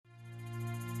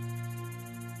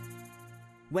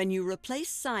When you replace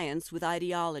science with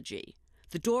ideology,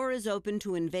 the door is open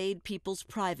to invade people's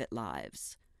private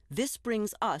lives. This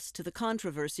brings us to the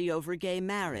controversy over gay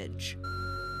marriage.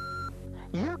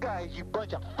 You guys, you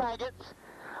bunch of faggots,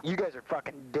 you guys are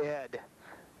fucking dead.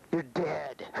 You're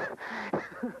dead.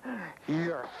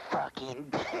 You're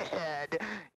fucking dead.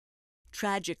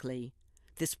 Tragically,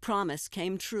 this promise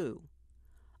came true.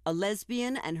 A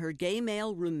lesbian and her gay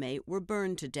male roommate were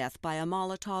burned to death by a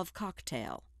Molotov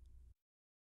cocktail.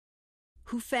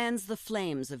 Who fans the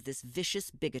flames of this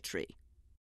vicious bigotry?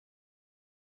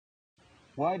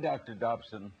 Why, Dr.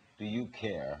 Dobson, do you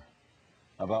care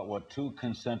about what two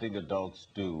consenting adults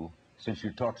do, since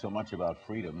you talk so much about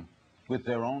freedom, with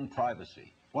their own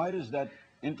privacy? Why does that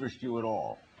interest you at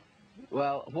all?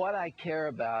 Well, what I care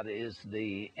about is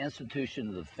the institution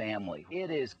of the family. It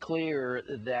is clear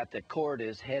that the court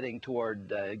is heading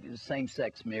toward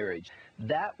same-sex marriage.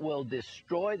 That will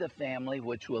destroy the family,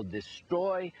 which will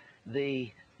destroy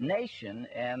the nation,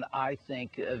 and I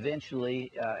think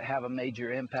eventually have a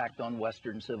major impact on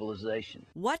Western civilization.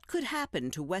 What could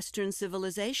happen to Western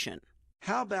civilization?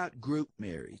 How about group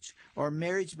marriage, or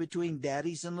marriage between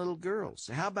daddies and little girls?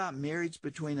 How about marriage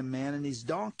between a man and his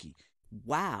donkey?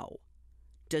 Wow.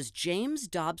 Does James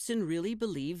Dobson really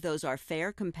believe those are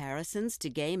fair comparisons to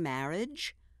gay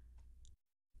marriage?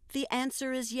 The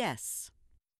answer is yes.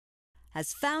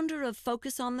 As founder of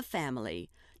Focus on the Family,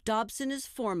 Dobson is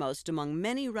foremost among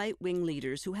many right-wing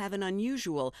leaders who have an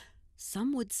unusual,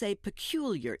 some would say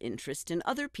peculiar, interest in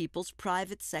other people's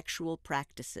private sexual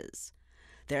practices.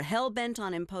 They're hell-bent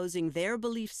on imposing their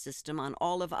belief system on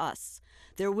all of us.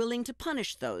 They're willing to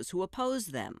punish those who oppose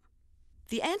them.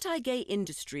 The anti-gay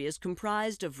industry is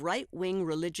comprised of right-wing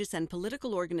religious and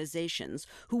political organizations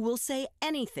who will say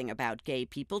anything about gay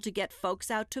people to get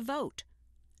folks out to vote.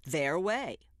 Their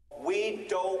way. We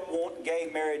don't want gay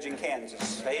marriage in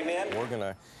Kansas. Amen? We're going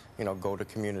to, go to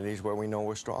communities where we know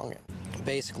we're strong in.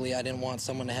 Basically, I didn't want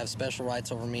someone to have special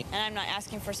rights over me. And I'm not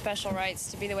asking for special rights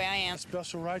to be the way I am.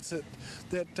 Special rights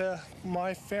that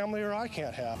my family or I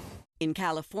can't have. In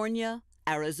California,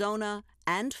 Arizona,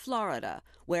 and Florida,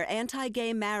 where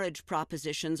anti-gay marriage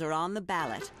propositions are on the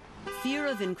ballot, fear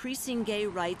of increasing gay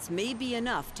rights may be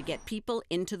enough to get people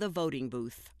into the voting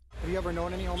booth. Have you ever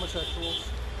known any homosexuals?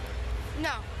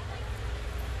 No.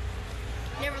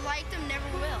 Never liked them,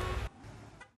 never will.